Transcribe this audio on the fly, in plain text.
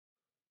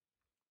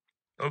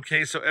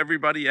Okay, so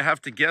everybody, you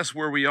have to guess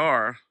where we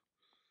are.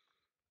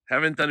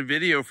 Haven't done a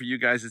video for you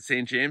guys at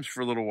St. James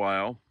for a little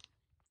while.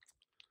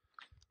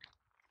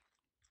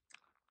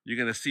 You're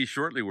going to see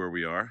shortly where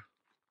we are.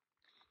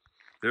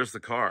 There's the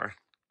car.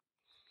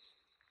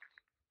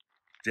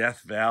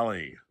 Death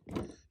Valley.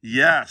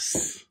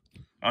 Yes,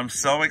 I'm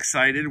so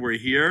excited. We're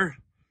here.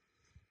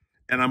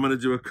 And I'm going to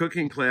do a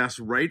cooking class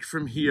right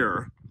from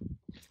here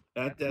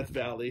at Death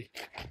Valley.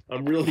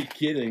 I'm really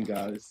kidding,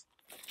 guys.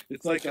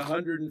 It's like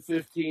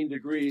 115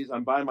 degrees.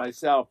 I'm by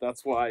myself.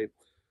 That's why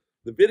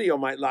the video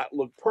might not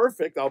look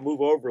perfect. I'll move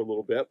over a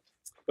little bit.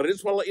 But I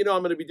just want to let you know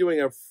I'm going to be doing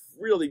a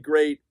really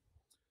great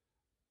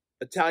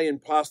Italian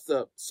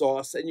pasta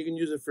sauce, and you can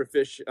use it for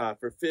fish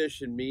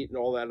and meat and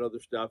all that other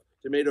stuff.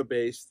 Tomato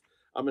based.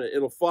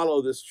 It'll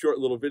follow this short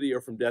little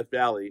video from Death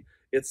Valley.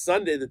 It's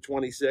Sunday the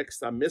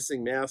 26th. I'm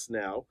missing Mass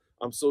now.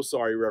 I'm so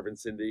sorry, Reverend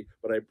Cindy,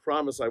 but I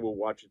promise I will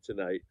watch it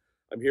tonight.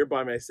 I'm here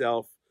by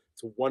myself.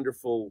 It's a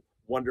wonderful,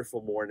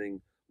 wonderful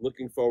morning.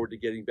 Looking forward to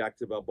getting back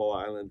to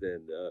Balboa Island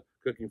and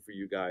cooking for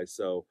you guys.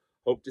 So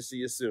hope to see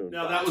you soon.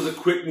 Now that was a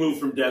quick move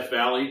from Death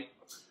Valley.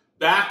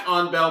 Back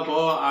on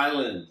Balboa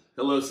Island.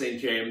 Hello, St.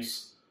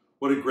 James.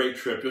 What a great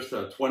trip. Just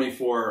a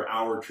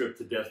 24-hour trip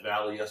to Death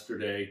Valley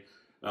yesterday.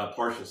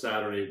 Partial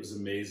Saturday. It was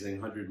amazing.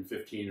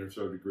 115 or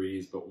so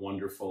degrees, but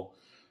wonderful.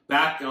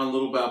 Back on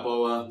Little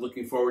Balboa.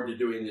 Looking forward to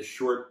doing this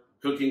short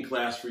cooking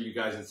class for you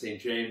guys at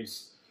St.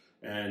 James.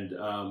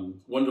 And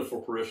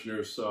wonderful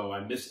parishioners. So I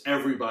miss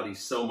everybody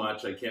so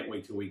much. I can't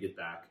wait till we get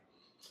back.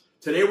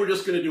 Today we're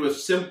just going to do a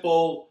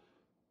simple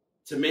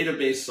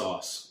tomato-based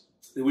sauce,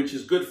 which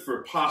is good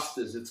for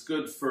pastas, it's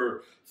good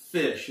for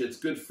fish, it's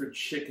good for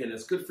chicken,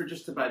 it's good for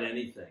just about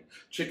anything.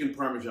 Chicken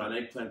parmesan,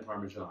 eggplant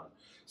parmesan.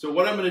 So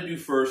what I'm going to do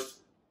first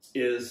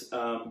is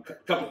a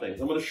couple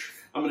things. I'm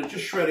going to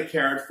just shred a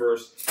carrot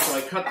first. So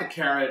I cut the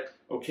carrot,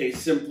 okay,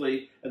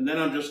 simply, and then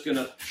I'm just going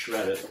to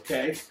shred it,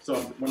 okay? So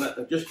I'm going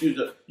to just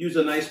use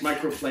a nice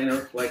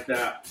microplaner like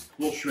that.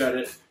 We'll shred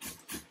it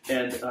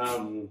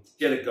and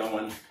get it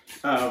going.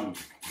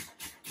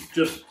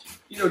 Just,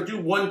 do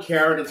one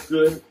carrot, it's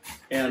good.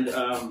 And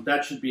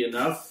that should be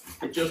enough.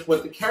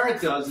 What the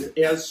carrot does, it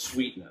adds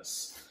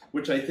sweetness,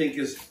 which I think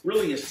is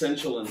really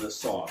essential in this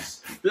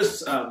sauce. This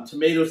the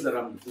tomatoes that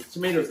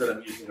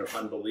I'm using are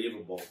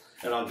unbelievable,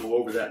 and I'll go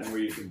over that and where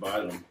you can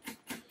buy them.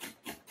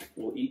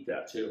 We'll eat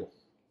that too.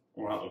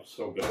 Oh, that looks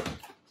so good.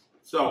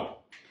 So,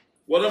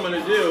 what I'm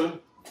going to do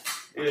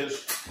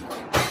is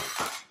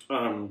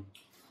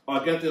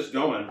I'll get this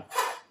going.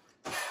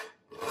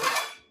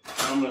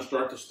 I'm going to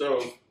start the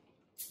stove,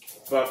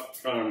 but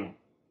a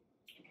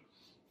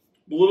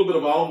little bit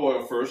of olive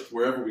oil first,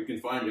 wherever we can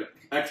find it.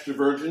 Extra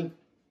virgin,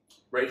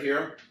 right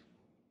here.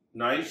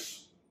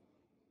 Nice.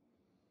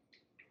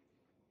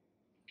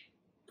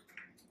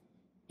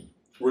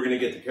 We're going to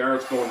get the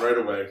carrots going right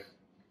away.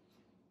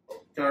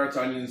 Carrots,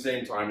 onions,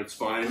 same time, it's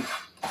fine.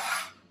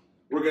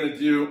 We're going to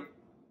do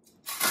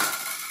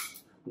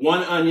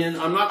one onion.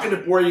 I'm not going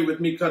to bore you with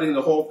me cutting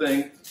the whole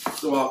thing,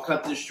 so I'll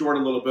cut this short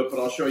a little bit, but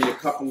I'll show you a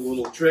couple of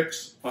little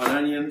tricks on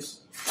onions.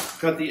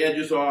 Cut the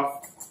edges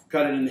off,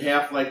 cut it in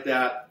half like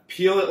that.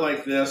 Peel it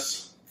like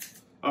this.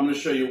 I'm going to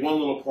show you one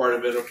little part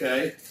of it,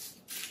 okay?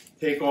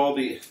 Take all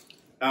the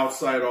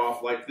outside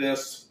off like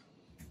this.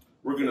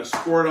 We're going to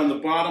score it on the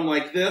bottom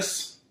like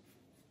this.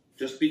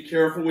 Just be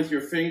careful with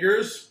your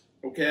fingers,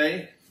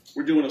 okay?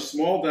 We're doing a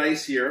small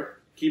dice here,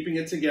 keeping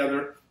it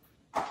together.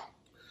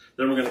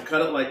 Then we're going to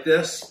cut it like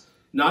this,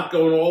 not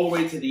going all the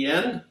way to the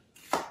end.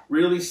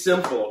 Really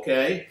simple,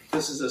 okay?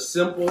 This is a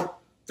simple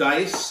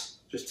dice.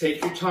 Just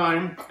take your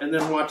time and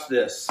then watch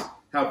this.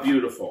 How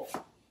beautiful.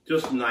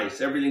 Just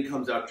nice. Everything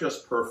comes out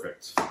just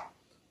perfect.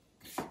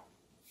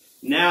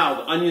 Now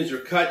the onions are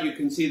cut. You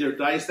can see they're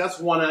diced. That's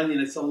one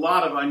onion. It's a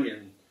lot of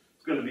onion.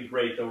 It's going to be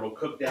great though. It'll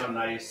cook down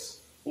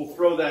nice. We'll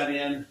throw that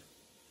in.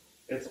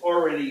 It's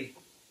already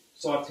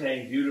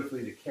sauteing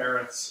beautifully the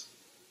carrots.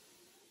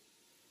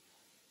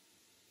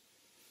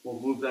 We'll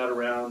move that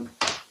around.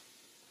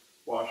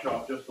 Wash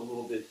off just a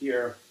little bit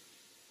here.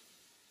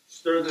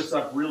 Stir this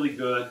up really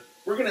good.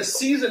 We're going to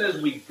season as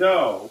we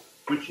go.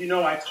 Which,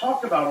 I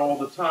talk about all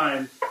the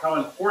time, how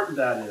important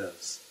that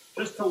is.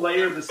 Just to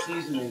layer the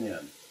seasoning in,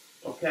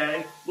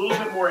 okay? A little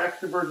bit more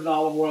extra virgin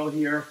olive oil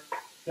here,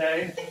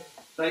 okay?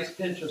 Nice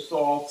pinch of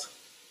salt.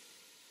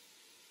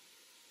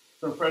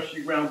 Some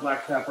freshly ground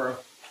black pepper.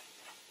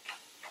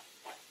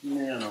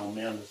 Man, oh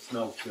man, this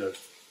smells good.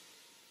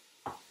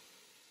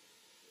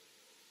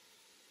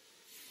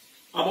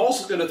 I'm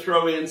also going to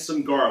throw in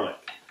some garlic.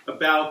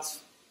 About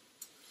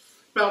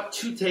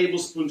 2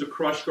 tablespoons of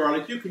crushed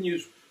garlic. You can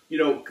use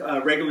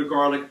regular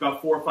garlic,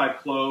 about 4 or 5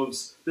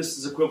 cloves. This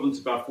is equivalent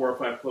to about 4 or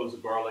 5 cloves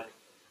of garlic.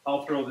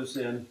 I'll throw this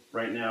in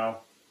right now.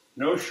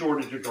 No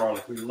shortage of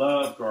garlic. We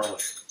love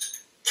garlic.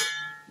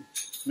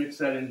 Mix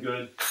that in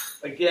good.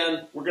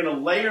 Again, we're going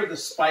to layer the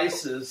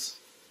spices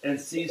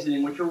and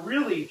seasoning, which are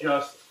really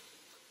just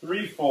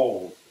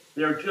threefold.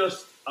 They're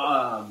just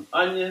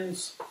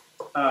onions.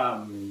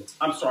 On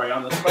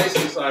the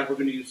spicy side, we're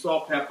going to use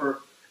salt,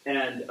 pepper,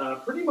 And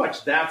pretty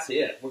much that's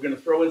it. We're going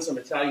to throw in some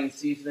Italian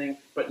seasoning,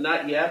 but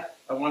not yet.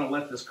 I want to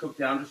let this cook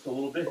down just a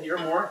little bit here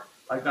more.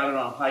 I've got it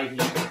on high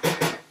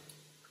heat.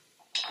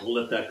 We'll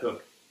let that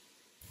cook.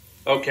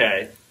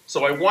 Okay,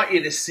 so I want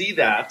you to see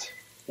that,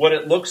 what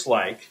it looks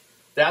like.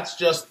 That's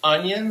just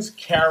onions,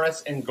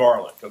 carrots, and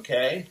garlic,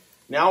 okay?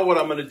 Now what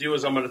I'm going to do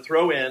is I'm going to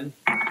throw in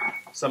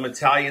some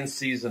Italian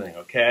seasoning,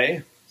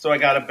 okay? So I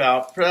got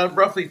about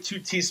roughly 2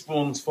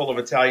 teaspoons full of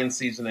Italian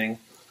seasoning.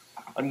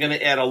 I'm going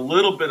to add a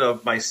little bit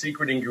of my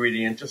secret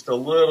ingredient, just a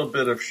little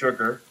bit of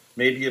sugar,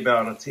 maybe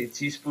about a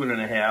teaspoon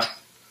and a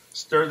half.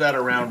 Stir that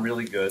around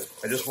really good.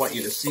 I just want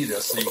you to see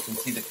this so you can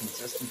see the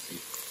consistency.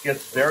 It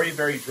gets very,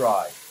 very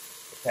dry,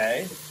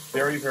 okay?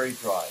 Very, very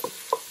dry.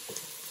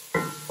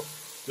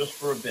 Just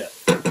for a bit.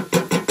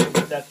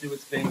 Let that do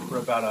its thing for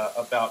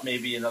about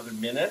maybe another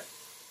minute.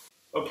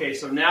 Okay,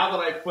 so now that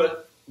I put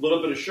a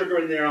little bit of sugar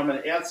in there, I'm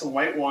going to add some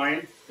white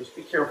wine. Just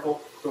be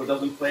careful so it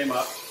doesn't flame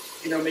up.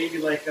 You know, maybe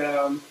like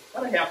about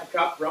a half a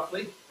cup,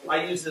 roughly.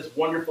 I use this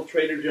wonderful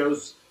Trader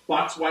Joe's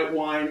box white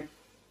wine.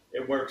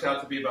 It works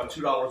out to be about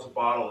 $2 a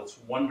bottle. It's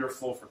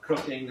wonderful for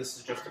cooking. This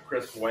is just a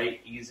crisp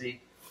white,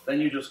 easy.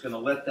 Then you're just going to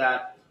let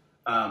that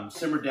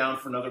simmer down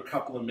for another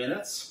couple of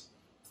minutes.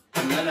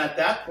 And then at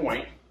that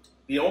point,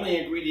 the only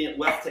ingredient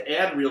left to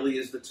add really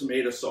is the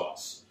tomato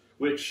sauce,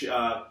 which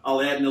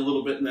I'll add in a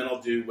little bit, and then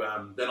I'll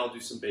do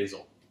some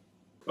basil.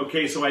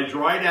 Okay, so I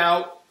dried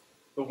out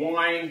the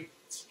wine.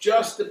 It's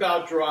just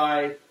about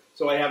dry.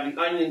 So I have the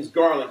onions,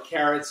 garlic,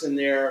 carrots in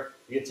there,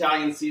 the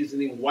Italian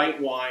seasoning,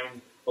 white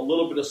wine, a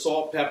little bit of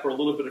salt, pepper, a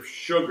little bit of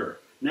sugar.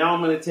 Now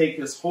I'm going to take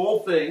this whole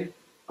thing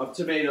of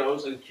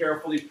tomatoes and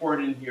carefully pour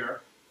it in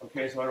here,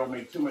 okay, so I don't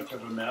make too much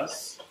of a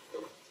mess.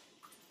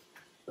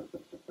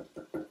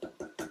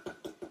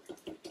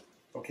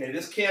 Okay,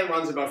 this can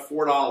runs about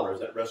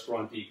 $4 at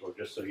Restaurant Depot,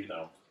 just so you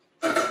know.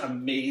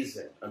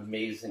 Amazing,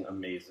 amazing,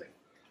 amazing.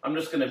 I'm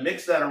just going to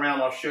mix that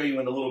around. I'll show you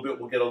in a little bit.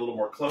 We'll get a little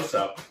more close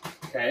up,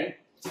 okay?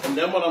 And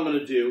then what I'm going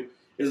to do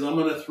is I'm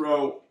going to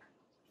throw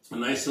a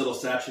nice little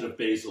sachet of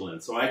basil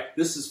in. So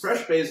this is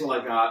fresh basil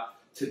I got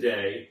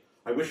today.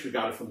 I wish we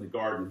got it from the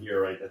garden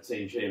here right at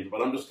St. James,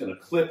 but I'm just going to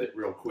clip it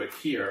real quick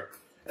here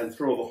and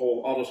throw the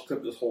whole, I'll just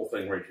clip this whole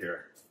thing right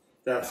here.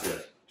 That's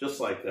it,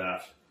 just like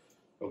that.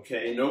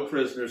 Okay, no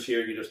prisoners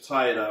here. You just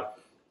tie it up.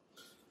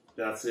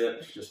 That's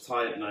it. Just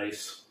tie it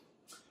nice.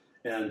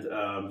 And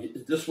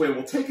this way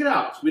we'll take it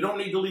out. We don't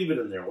need to leave it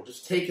in there. We'll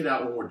just take it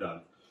out when we're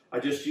done. I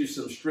just use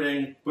some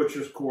string,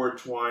 butcher's cord,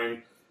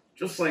 twine,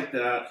 just like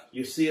that.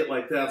 You see it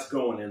like that's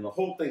going in. The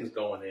whole thing's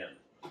going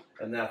in.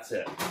 And that's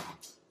it.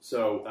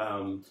 So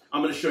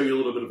I'm going to show you a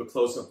little bit of a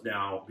close-up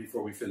now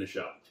before we finish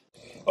up.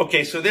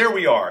 Okay, so there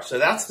we are. So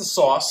that's the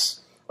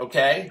sauce,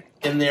 okay,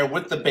 in there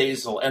with the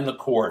basil and the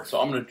cord.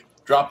 So I'm going to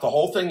drop the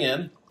whole thing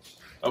in,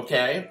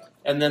 okay,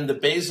 and then the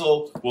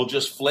basil will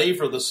just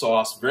flavor the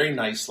sauce very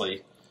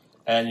nicely.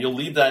 And you'll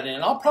leave that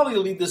in. I'll probably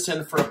leave this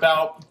in for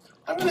about,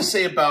 I'm going to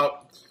say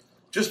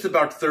just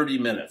about 30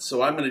 minutes.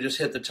 So I'm going to just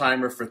hit the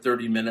timer for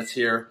 30 minutes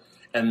here.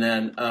 And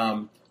then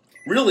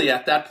really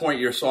at that point,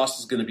 your sauce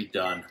is going to be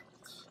done.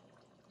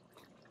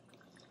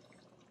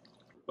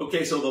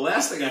 Okay, so the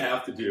last thing I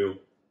have to do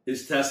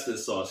is test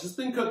this sauce. It's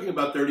been cooking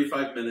about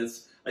 35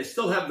 minutes. I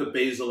still have the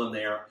basil in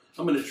there.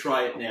 I'm going to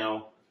try it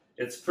now.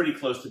 It's pretty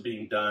close to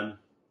being done.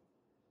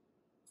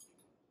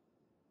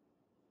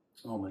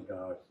 Oh my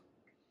God.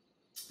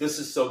 This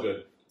is so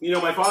good. You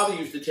know, my father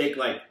used to take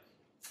like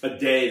a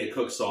day to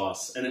cook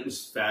sauce, and it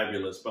was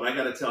fabulous. But I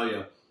got to tell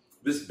you,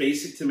 this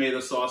basic tomato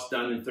sauce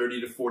done in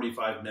 30 to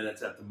 45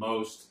 minutes at the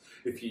most,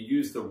 if you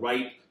use the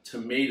right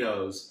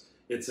tomatoes,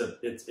 it's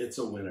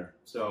a winner.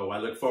 So I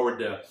look forward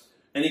to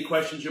any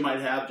questions you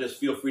might have. Just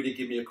feel free to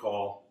give me a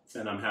call,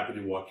 and I'm happy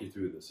to walk you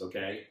through this,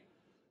 okay?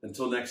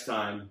 Until next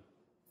time,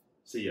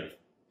 see ya.